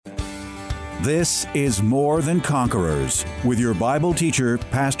This is More Than Conquerors with your Bible teacher,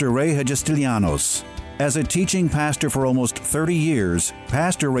 Pastor Ray Hagestilianos. As a teaching pastor for almost 30 years,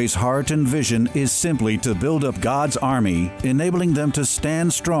 Pastor Ray's heart and vision is simply to build up God's army, enabling them to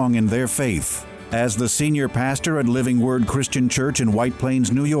stand strong in their faith. As the senior pastor at Living Word Christian Church in White Plains,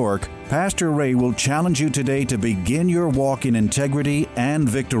 New York, Pastor Ray will challenge you today to begin your walk in integrity and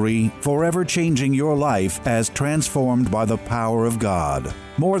victory, forever changing your life as transformed by the power of God.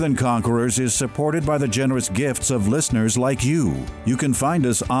 More Than Conquerors is supported by the generous gifts of listeners like you. You can find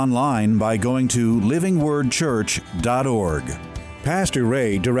us online by going to livingwordchurch.org. Pastor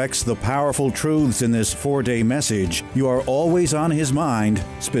Ray directs the powerful truths in this 4-day message. You are always on his mind,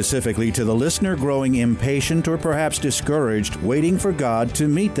 specifically to the listener growing impatient or perhaps discouraged, waiting for God to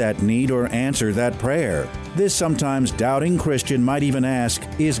meet that need or answer that prayer. This sometimes doubting Christian might even ask,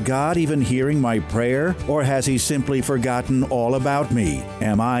 is God even hearing my prayer, or has he simply forgotten all about me?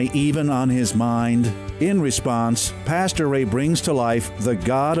 Am I even on his mind? In response, Pastor Ray brings to life the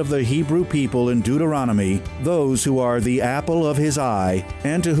God of the Hebrew people in Deuteronomy, those who are the apple of his eye,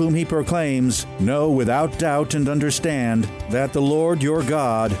 and to whom he proclaims, know without doubt and understand that the Lord your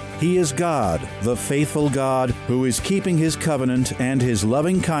God, he is God, the faithful God, who is keeping his covenant and his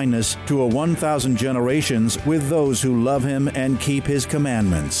loving kindness to 1,000 generations with those who love him and keep his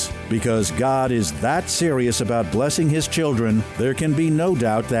commandments. Because God is that serious about blessing his children, there can be no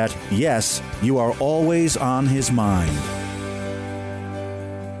doubt that, yes, you are always on his mind.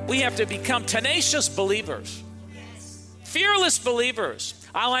 We have to become tenacious believers, fearless believers.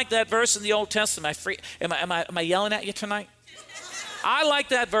 I like that verse in the Old Testament. Am I yelling at you tonight? I like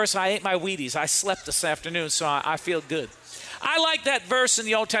that verse. I ate my Wheaties. I slept this afternoon, so I feel good. I like that verse in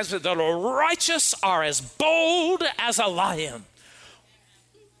the Old Testament. The righteous are as bold as a lion.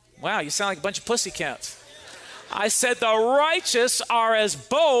 Wow, you sound like a bunch of pussycats. I said the righteous are as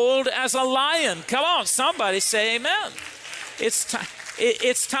bold as a lion. Come on, somebody say amen.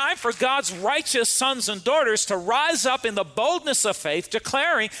 It's time for God's righteous sons and daughters to rise up in the boldness of faith,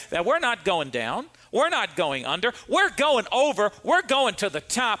 declaring that we're not going down, we're not going under, we're going over, we're going to the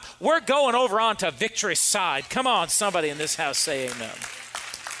top, we're going over onto victory's side. Come on, somebody in this house say amen.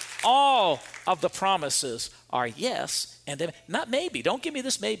 All of the promises are yes and amen. Not maybe. Don't give me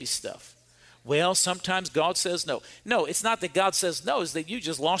this maybe stuff. Well, sometimes God says no. No, it's not that God says no, it's that you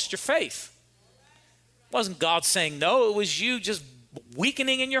just lost your faith. It wasn't God saying no, it was you just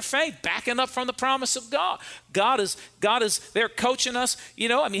weakening in your faith, backing up from the promise of God. God is there coaching us.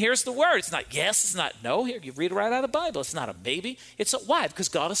 Here's the word. It's not yes, it's not no. Here, you read it right out of the Bible. It's not a maybe. It's a why, because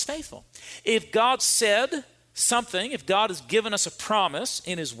God is faithful. If God said something, if God has given us a promise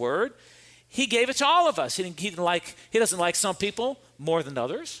in his word, he gave it to all of us. He doesn't like some people more than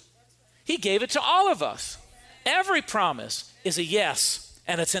others. He gave it to all of us. Every promise is a yes,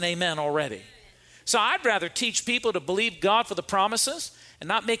 and it's an amen already. So I'd rather teach people to believe God for the promises and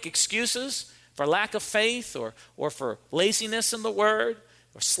not make excuses for lack of faith or for laziness in the word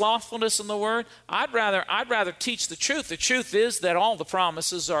or slothfulness in the word. I'd rather teach the truth. The truth is that all the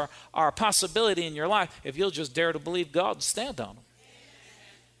promises are a possibility in your life if you'll just dare to believe God and stand on them.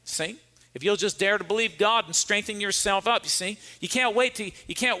 See? If you'll just dare to believe God and strengthen yourself up, you see, you can't wait to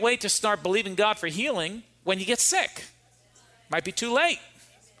start believing God for healing when you get sick. Might be too late.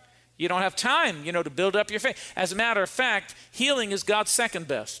 You don't have time, to build up your faith. As a matter of fact, healing is God's second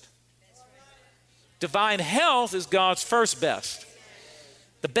best. Divine health is God's first best.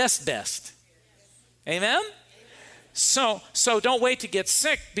 The best. Amen? So don't wait to get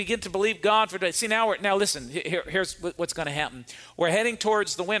sick. Begin to believe God for that. See, now listen, here's what's going to happen. We're heading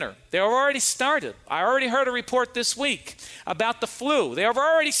towards the winter. They've already started. I already heard a report this week about the flu. They have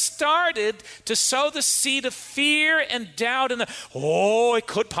already started to sow the seed of fear and doubt it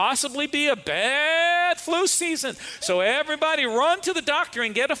could possibly be a bad flu season. So everybody run to the doctor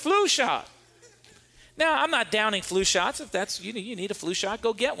and get a flu shot. Now, I'm not downing flu shots. If that's you need a flu shot,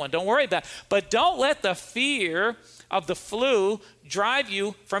 go get one. Don't worry about it. But don't let the fear of the flu drive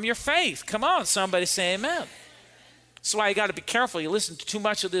you from your faith. Come on, somebody say amen. That's why you got to be careful. You listen to too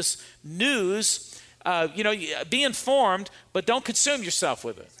much of this news. Be informed, but don't consume yourself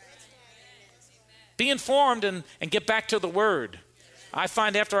with it. Be informed and get back to the Word. I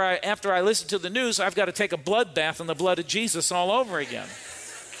find after I listen to the news, I've got to take a blood bath in the blood of Jesus all over again.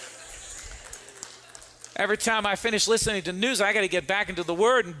 Every time I finish listening to news, I got to get back into the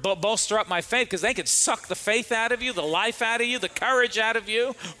Word and bolster up my faith, because they can suck the faith out of you, the life out of you, the courage out of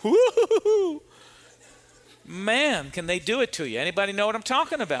you. Woo-hoo-hoo. Man, can they do it to you? Anybody know what I'm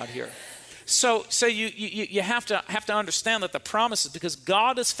talking about here? So you have to understand that the promises, because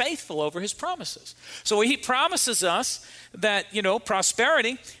God is faithful over his promises. So when he promises us that,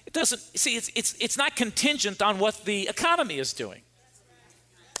 prosperity, it doesn't, see, it's not contingent on what the economy is doing.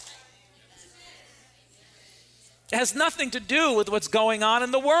 It has nothing to do with what's going on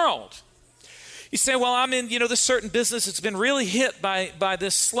in the world. You say, well, I'm in, this certain business that's been really hit by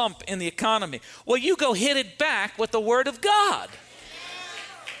this slump in the economy. Well, you go hit it back with the word of God.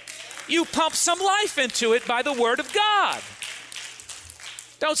 You pump some life into it by the word of God.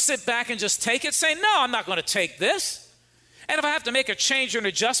 Don't sit back and just take it. Say, no, I'm not going to take this. And if I have to make a change or an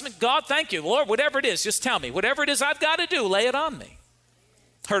adjustment, God, thank you, Lord, whatever it is, just tell me. Whatever it is I've got to do, lay it on me.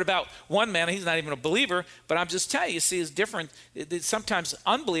 Heard about one man, he's not even a believer, but I'm just telling you, see, it's different. Sometimes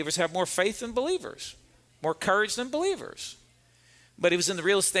unbelievers have more faith than believers, more courage than believers. But he was in the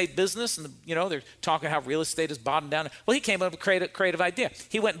real estate business, and they're talking how real estate is bottomed down. Well, he came up with a creative idea.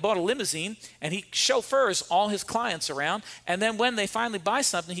 He went and bought a limousine, and he chauffeurs all his clients around, and then when they finally buy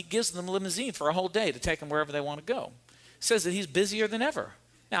something, he gives them a limousine for a whole day to take them wherever they want to go. Says that he's busier than ever.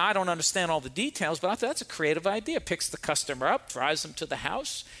 Now, I don't understand all the details, but I thought that's a creative idea. Picks the customer up, drives them to the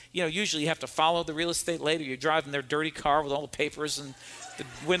house. Usually you have to follow the real estate lady. You're driving their dirty car with all the papers and the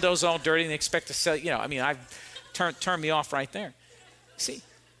windows all dirty, and they expect to sell. Turn me off right there. See,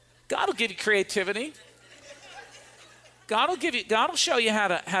 God will give you creativity. God will show you how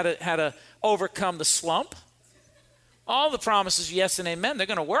to overcome the slump. All the promises, yes and amen, they're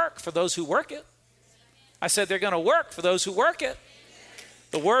going to work for those who work it. I said they're going to work for those who work it.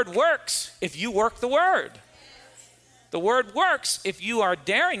 The word works if you work the word. The word works if you are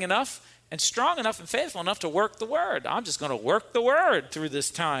daring enough and strong enough and faithful enough to work the word. I'm just going to work the word through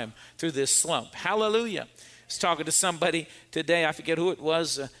this time, through this slump. Hallelujah. I was talking to somebody today. I forget who it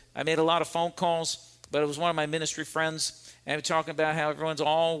was. I made a lot of phone calls, but it was one of my ministry friends. And we're talking about how everyone's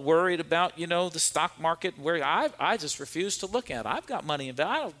all worried about, the stock market. Where I just refuse to look at it. I've got money in it.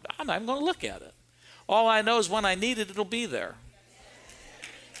 I'm not even going to look at it. All I know is when I need it, it'll be there.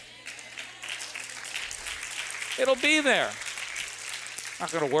 It'll be there. I'm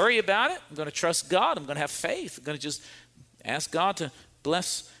not going to worry about it. I'm going to trust God. I'm going to have faith. I'm going to just ask God to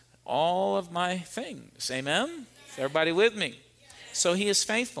bless all of my things. Amen? Is everybody with me? So he is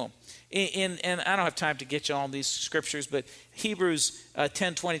faithful. And I don't have time to get you all these scriptures, but Hebrews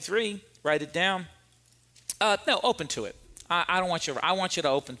 10:23, write it down. No, open to it. I want you to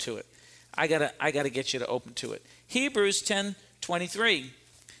open to it. I gotta get you to open to it. Hebrews 10:23.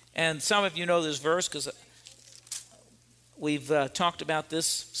 And some of you know this verse because we've talked about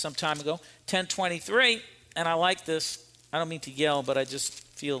this some time ago. 10:23, and I like this. I don't mean to yell, but I just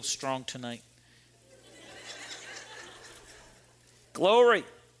feel strong tonight. Glory.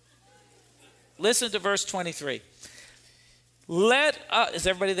 Listen to verse 23. Is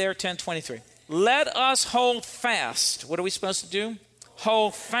everybody there? 10:23. Let us hold fast. What are we supposed to do?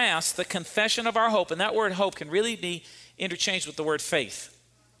 Hold fast the confession of our hope. And that word hope can really be interchanged with the word faith,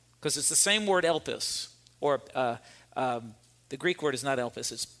 because it's the same word elpis, or the Greek word is not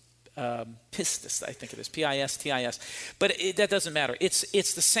elpis, it's pistis, I think it is, P-I-S-T-I-S. But that doesn't matter.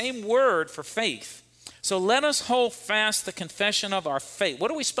 It's the same word for faith. So let us hold fast the confession of our faith. What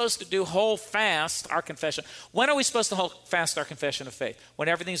are we supposed to do? Hold fast our confession. When are we supposed to hold fast our confession of faith? When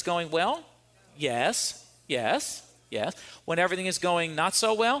everything's going well? Yes. When everything is going not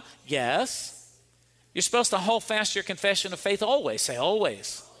so well? Yes. You're supposed to hold fast your confession of faith always. Say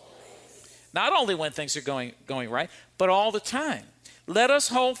always. Not only when things are going right, but all the time. Let us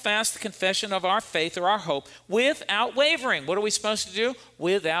hold fast the confession of our faith or our hope without wavering. What are we supposed to do?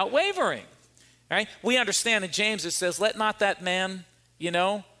 Without wavering. Right? We understand in James it says, let not that man,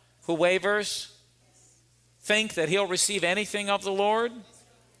 who wavers, think that he'll receive anything of the Lord,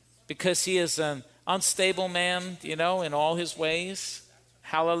 because he is an unstable man, in all his ways.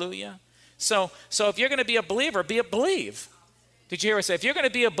 Hallelujah. So if you're going to be a believer, believe. Did you hear us say, if you're going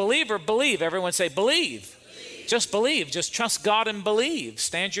to be a believer, believe. Everyone say, believe. Just believe. Just trust God and believe.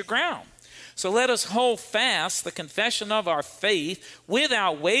 Stand your ground. So let us hold fast the confession of our faith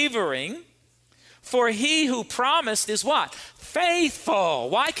without wavering. For he who promised is what? Faithful.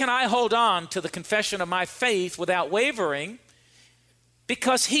 Why can I hold on to the confession of my faith without wavering?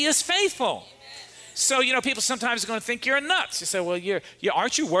 Because he is faithful. So, people sometimes are going to think you're nuts. You say, well,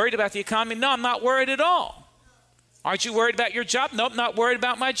 aren't you worried about the economy? No, I'm not worried at all. Aren't you worried about your job? Nope, not worried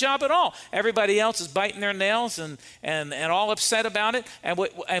about my job at all. Everybody else is biting their nails and all upset about it. And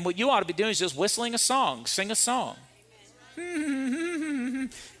what you ought to be doing is just whistling a song, sing a song. It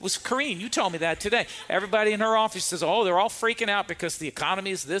was Corrine. You told me that today. Everybody in her office says, oh, they're all freaking out because the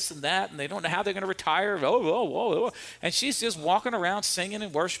economy is this and that, and they don't know how they're going to retire. Oh. And she's just walking around singing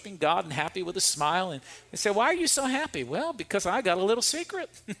and worshiping God and happy with a smile. And they say, why are you so happy? Well, because I got a little secret.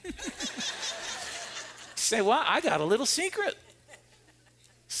 Say, well, I got a little secret.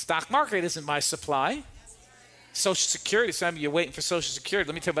 Stock market isn't my supply. Social Security, some of you are waiting for Social Security.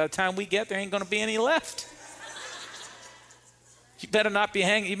 Let me tell you, by the time we get there, ain't going to be any left. You better not be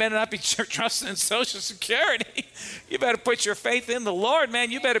trusting in Social Security. You better put your faith in the Lord, man.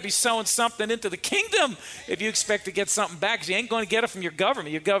 You better be sowing something into the kingdom if you expect to get something back, because you ain't going to get it from your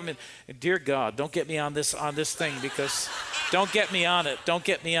government. Your government, dear God, don't get me on this thing, because don't get me on it. Don't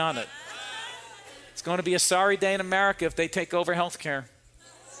get me on it. It's going to be a sorry day in America if they take over health care.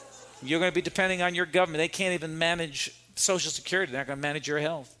 You're going to be depending on your government. They can't even manage Social Security. They're not going to manage your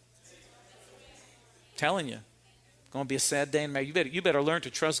health. I'm telling you. It's going to be a sad day in America. You better learn to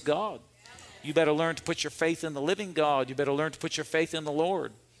trust God. You better learn to put your faith in the living God. You better learn to put your faith in the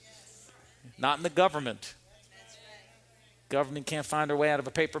Lord. Not in the government. Government can't find their way out of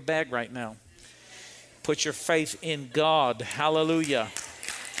a paper bag right now. Put your faith in God. Hallelujah.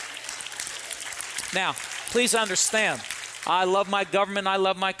 Now, please understand, I love my government. I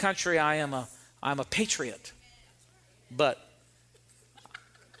love my country. I'm a patriot. But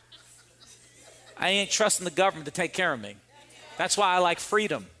I ain't trusting the government to take care of me. That's why I like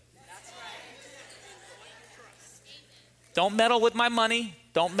freedom. Don't meddle with my money.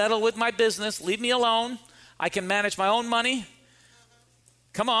 Don't meddle with my business. Leave me alone. I can manage my own money.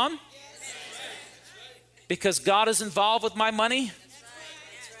 Come on. Because God is involved with my money.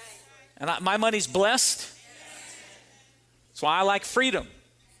 And my money's blessed. That's why I like freedom.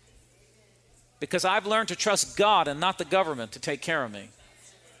 Because I've learned to trust God and not the government to take care of me.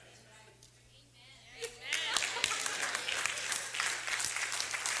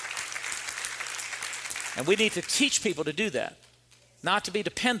 And we need to teach people to do that. Not to be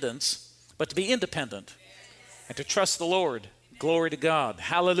dependents, but to be independent. And to trust the Lord. Glory to God.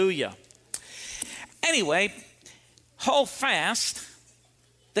 Hallelujah. Anyway, hold fast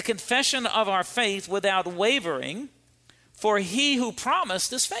the confession of our faith without wavering, for he who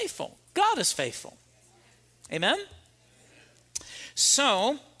promised is faithful. God is faithful. Amen?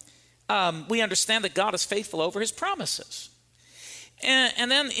 So, we understand that God is faithful over his promises.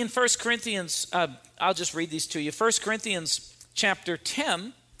 And then in 1 Corinthians, I'll just read these to you. 1 Corinthians chapter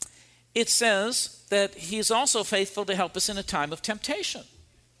 10, it says that he is also faithful to help us in a time of temptation.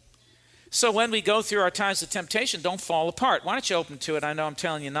 So when we go through our times of temptation, don't fall apart. Why don't you open to it? I know I'm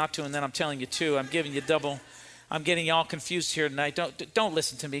telling you not to, and then I'm telling you to. I'm giving you double. I'm getting you all confused here tonight. Don't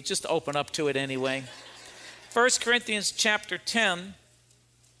listen to me. Just open up to it anyway. 1 Corinthians chapter 10.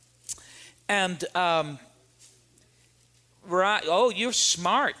 And, right. Oh, you're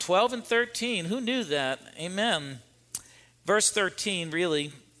smart. 12 and 13. Who knew that? Amen. Verse 13,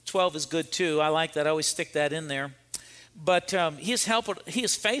 really. 12 is good too. I like that. I always stick that in there. But he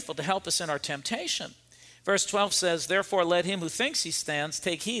is faithful to help us in our temptation. Verse 12 says, therefore let him who thinks he stands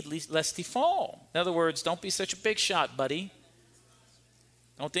take heed lest he fall. In other words, don't be such a big shot, buddy.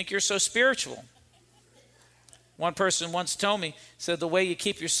 Don't think you're so spiritual. One person once told me, said the way you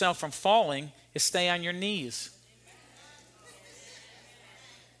keep yourself from falling is stay on your knees.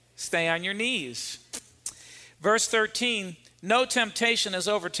 Stay on your knees. Verse 13, no temptation has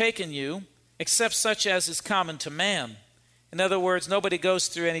overtaken you except such as is common to man. In other words, nobody goes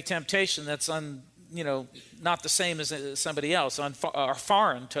through any temptation that's not the same as somebody else, or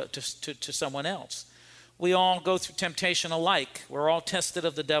foreign to someone else. We all go through temptation alike. We're all tested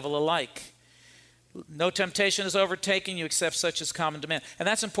of the devil alike. No temptation has overtaken you except such as common to man. And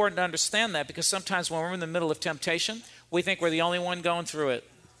that's important to understand that, because sometimes when we're in the middle of temptation, we think we're the only one going through it.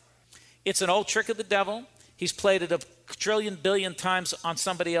 It's an old trick of the devil. He's played it a trillion, billion times on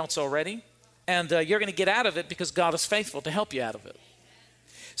somebody else already. And you're going to get out of it because God is faithful to help you out of it.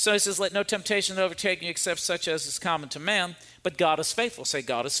 So he says, let no temptation overtake you except such as is common to man, but God is faithful. Say,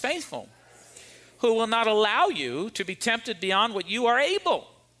 God is faithful. Who will not allow you to be tempted beyond what you are able.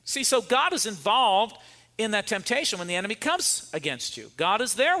 See, so God is involved in that temptation when the enemy comes against you. God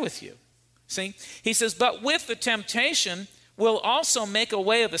is there with you. See, he says, but with the temptation will also make a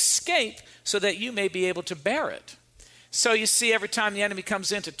way of escape so that you may be able to bear it. So you see, every time the enemy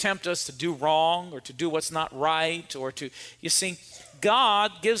comes in to tempt us to do wrong or to do what's not right, or to, you see,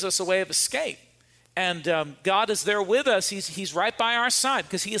 God gives us a way of escape. And God is there with us. He's right by our side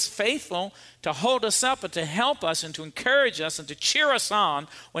because he is faithful to hold us up and to help us and to encourage us and to cheer us on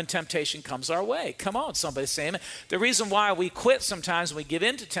when temptation comes our way. Come on, somebody say amen. The reason why we quit sometimes when we give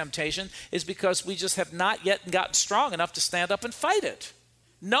in to temptation is because we just have not yet gotten strong enough to stand up and fight it,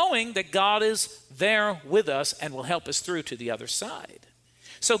 knowing that God is there with us and will help us through to the other side.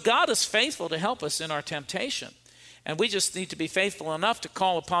 So God is faithful to help us in our temptation. And we just need to be faithful enough to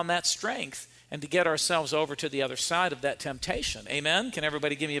call upon that strength and to get ourselves over to the other side of that temptation. Amen? Can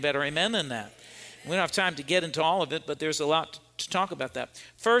everybody give me a better amen than that? We don't have time to get into all of it, but there's a lot to talk about that.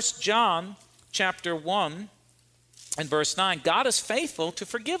 1 John chapter 1 and verse 9, God is faithful to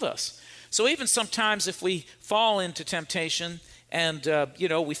forgive us. So even sometimes if we fall into temptation and,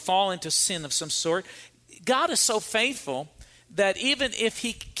 we fall into sin of some sort, God is so faithful that even if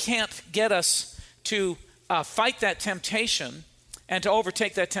he can't get us to fight that temptation and to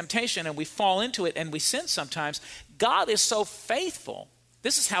overtake that temptation, and we fall into it and we sin sometimes, God is so faithful.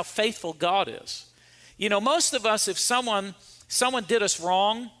 This is how faithful God is. Most of us, if someone did us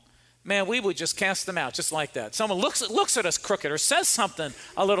wrong, man, we would just cast them out just like that. Someone looks at us crooked or says something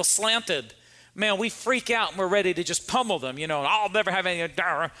a little slanted, man, we freak out and we're ready to just pummel them, I'll never have any.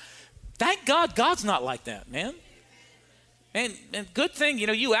 Thank God, God's not like that, man. And good thing,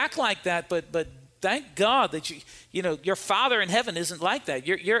 you act like that, but thank God that your Father in heaven isn't like that.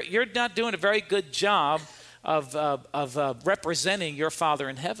 You're not doing a very good job of representing your Father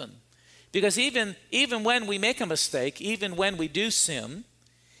in heaven, because even when we make a mistake, even when we do sin,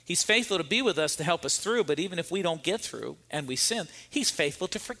 he's faithful to be with us to help us through. But even if we don't get through and we sin, he's faithful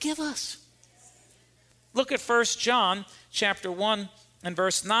to forgive us. Look at 1 John chapter 1 and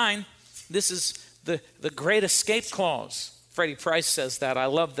verse 9. This is the great escape clause. Freddie Price says that. I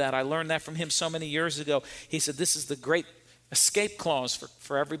love that. I learned that from him so many years ago. He said this is the great escape clause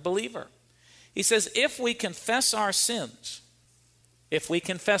for every believer. He says, if we confess our sins,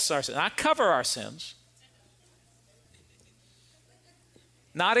 not cover our sins,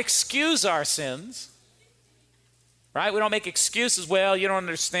 not excuse our sins, right? We don't make excuses. Well, you don't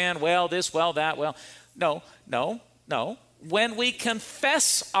understand. Well, this, well, that, well. No. When we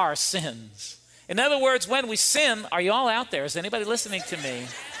confess our sins. In other words, when we sin, are you all out there? Is anybody listening to me?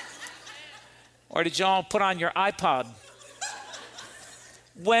 Or did you all put on your iPod?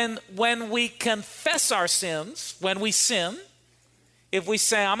 When we confess our sins, when we sin, if we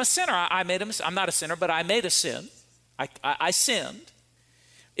say, I'm a sinner, I'm not a sinner, but I made a sin. I sinned.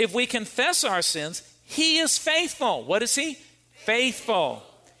 If we confess our sins, he is faithful. What is he? Faithful.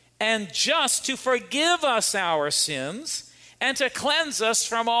 And just to forgive us our sins and to cleanse us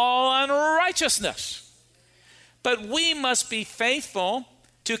from all unrighteousness. But we must be faithful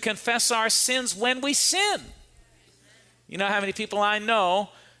to confess our sins when we sin. You know how many people I know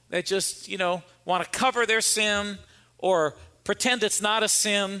that just, want to cover their sin or pretend it's not a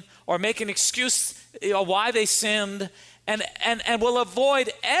sin or make an excuse why they sinned and will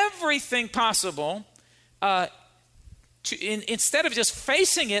avoid everything possible instead of just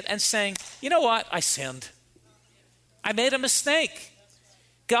facing it and saying, you know what, I sinned. I made a mistake.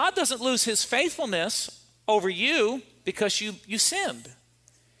 God doesn't lose his faithfulness over you because you sinned.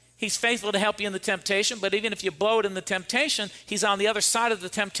 He's faithful to help you in the temptation, but even if you blow it in the temptation, he's on the other side of the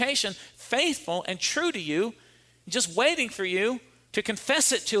temptation, faithful and true to you, just waiting for you to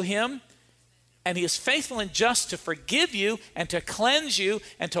confess it to him. And he is faithful and just to forgive you and to cleanse you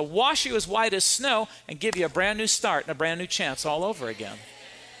and to wash you as white as snow and give you a brand new start and a brand new chance all over again.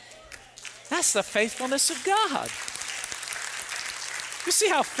 That's the faithfulness of God. You see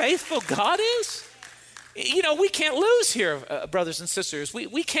how faithful God is? We can't lose here, brothers and sisters.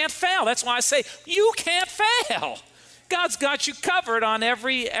 We can't fail. That's why I say you can't fail. God's got you covered on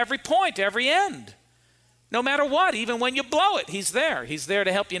every point, every end. No matter what, even when you blow it, he's there. He's there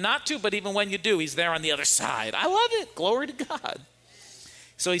to help you not to, but even when you do, he's there on the other side. I love it. Glory to God.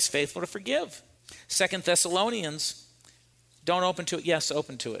 So he's faithful to forgive. 2 Thessalonians, don't open to it. Yes,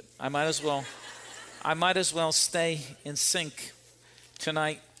 open to it. I might as well stay in sync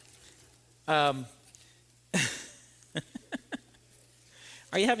tonight. Are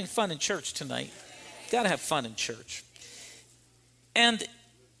you having fun in church tonight? Got to have fun in church. And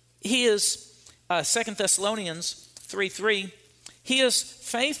he is, 2 Thessalonians 3:3, he is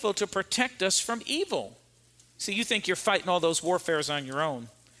faithful to protect us from evil. See, you think you're fighting all those warfares on your own.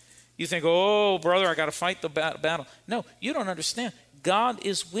 You think, oh, brother, I got to fight the battle. No, you don't understand. God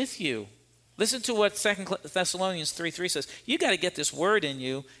is with you. Listen to what 2 Thessalonians 3:3 says. You got to get this word in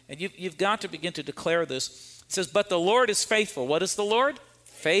you, and you've got to begin to declare this. It says, but the Lord is faithful. What is the Lord?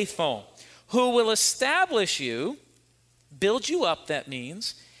 Faithful. Who will establish you, build you up, that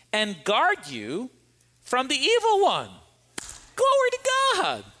means, and guard you from the evil one. Glory to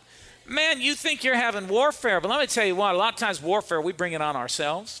God. Man, you think you're having warfare, but let me tell you what, a lot of times warfare, we bring it on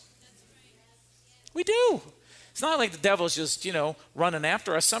ourselves. We do. It's not like the devil's just, running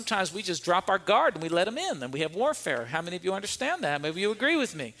after us. Sometimes we just drop our guard and we let him in and we have warfare. How many of you understand that? Maybe you agree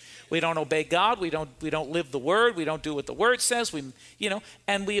with me. We don't obey God. We don't live the word. We don't do what the word says.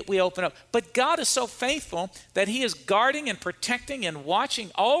 And we open up. But God is so faithful that he is guarding and protecting and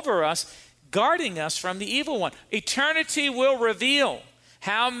watching over us, guarding us from the evil one. Eternity will reveal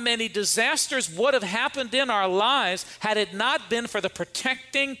how many disasters would have happened in our lives had it not been for the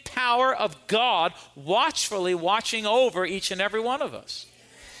protecting power of God watchfully watching over each and every one of us.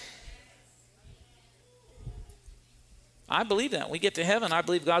 I believe that. When we get to heaven, I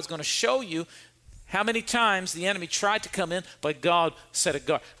believe God's going to show you how many times the enemy tried to come in, but God set a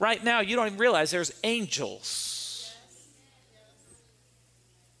guard. Right now, you don't even realize there's angels.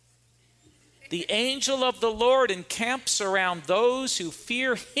 The angel of the Lord encamps around those who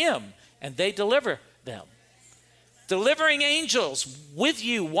fear him, and they deliver them. Delivering angels with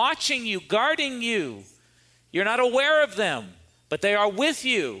you, watching you, guarding you. You're not aware of them, but they are with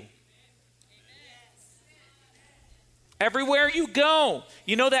you. Everywhere you go.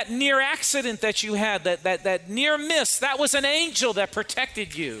 You know that near accident that you had, that near miss, that was an angel that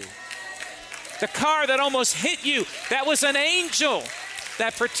protected you. The car that almost hit you, that was an angel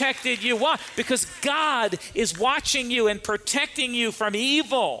that protected you. Why? Because God is watching you and protecting you from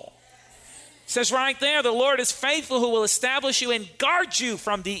evil. It says right there, the Lord is faithful who will establish you and guard you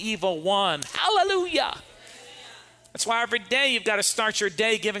from the evil one. Hallelujah. That's why every day you've got to start your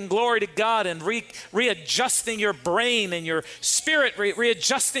day giving glory to God and readjusting your brain and your spirit,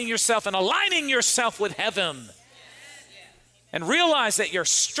 readjusting yourself and aligning yourself with heaven. And realize that your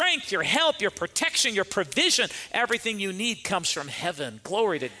strength, your help, your protection, your provision, everything you need comes from heaven.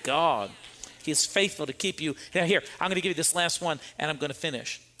 Glory to God. He is faithful to keep you. Now here, I'm going to give you this last one and I'm going to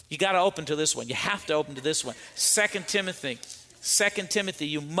finish. You got to open to this one. You have to open to this one. 2 Timothy,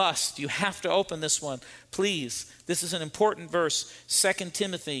 you have to open this one. Please. This is an important verse. 2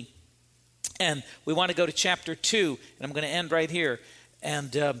 Timothy. And we want to go to chapter 2. And I'm going to end right here.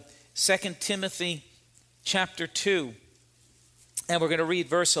 And 2 Timothy chapter 2. And we're going to read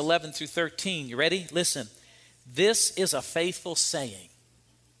verse 11 through 13. You ready? Listen. This is a faithful saying.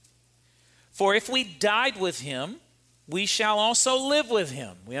 For if we died with him, we shall also live with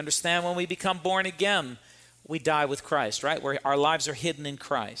him. We understand when we become born again, we die with Christ, right? Where our lives are hidden in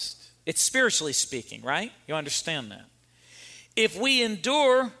Christ. It's spiritually speaking, right? You understand that. If we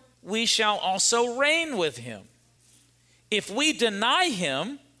endure, we shall also reign with him. If we deny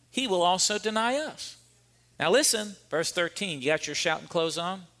him, he will also deny us. Now listen, verse 13. You got your shouting clothes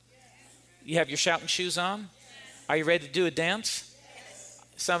on? You have your shouting shoes on? Are you ready to do a dance?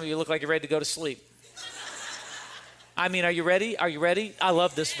 Some of you look like you're ready to go to sleep. I mean, are you ready? Are you ready? I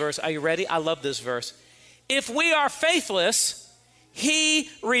love this verse. Are you ready? I love this verse. If we are faithless,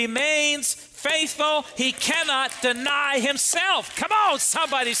 he remains faithful. He cannot deny himself. Come on,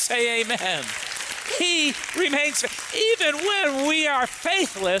 somebody say amen. He remains, even when we are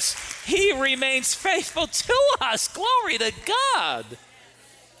faithless, he remains faithful to us. Glory to God.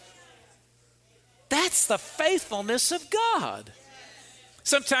 That's the faithfulness of God.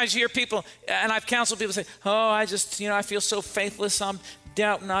 Sometimes you hear people, and I've counseled people say, oh, I feel so faithless. I'm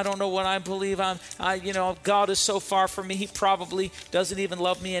doubting. I don't know what I believe. God is so far from me. He probably doesn't even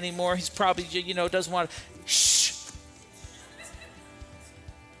love me anymore. He's probably, doesn't want to. Shh.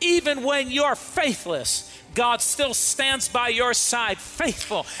 Even when you're faithless, God still stands by your side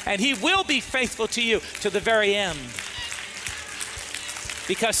faithful, and he will be faithful to you to the very end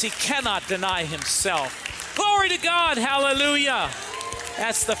because he cannot deny himself. Glory to God. Hallelujah.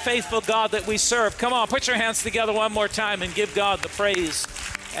 That's the faithful God that we serve. Come on, put your hands together one more time and give God the praise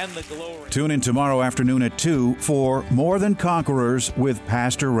and the glory. Tune in tomorrow afternoon at 2 for More Than Conquerors with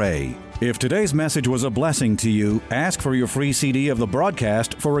Pastor Ray. If today's message was a blessing to you, ask for your free CD of the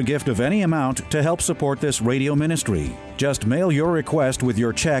broadcast for a gift of any amount to help support this radio ministry. Just mail your request with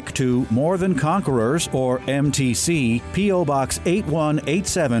your check to More Than Conquerors, or MTC, P.O. Box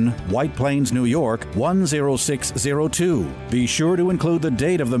 8187, White Plains, New York, 10602. Be sure to include the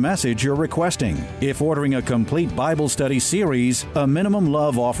date of the message you're requesting. If ordering a complete Bible study series, a minimum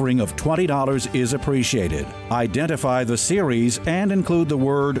love offering of $20 is appreciated. Identify the series and include the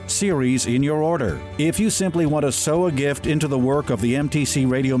word series in your order. If you simply want to sow a gift into the work of the MTC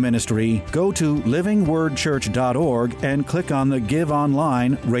Radio Ministry, go to livingwordchurch.org and click on the Give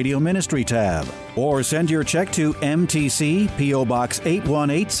Online Radio Ministry tab. or send your check to MTC, P.O. Box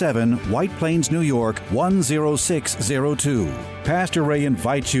 8187, White Plains, New York 10602. Pastor Ray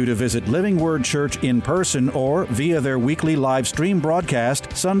invites you to visit Living Word Church in person or via their weekly live stream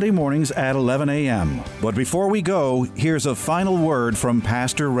broadcast Sunday mornings at 11 a.m. But before we go, here's a final word from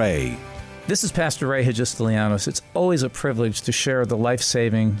Pastor Ray. This is Pastor Ray Hagistilianos. It's always a privilege to share the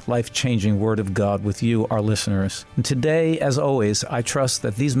life-saving, life-changing Word of God with you, our listeners. And today, as always, I trust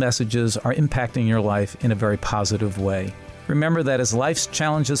that these messages are impacting your life in a very positive way. Remember that as life's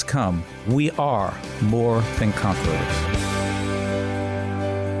challenges come, we are more than conquerors.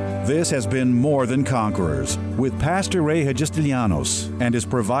 This has been More Than Conquerors with Pastor Ray Hagistilianos and is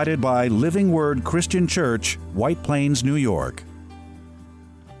provided by Living Word Christian Church, White Plains, New York.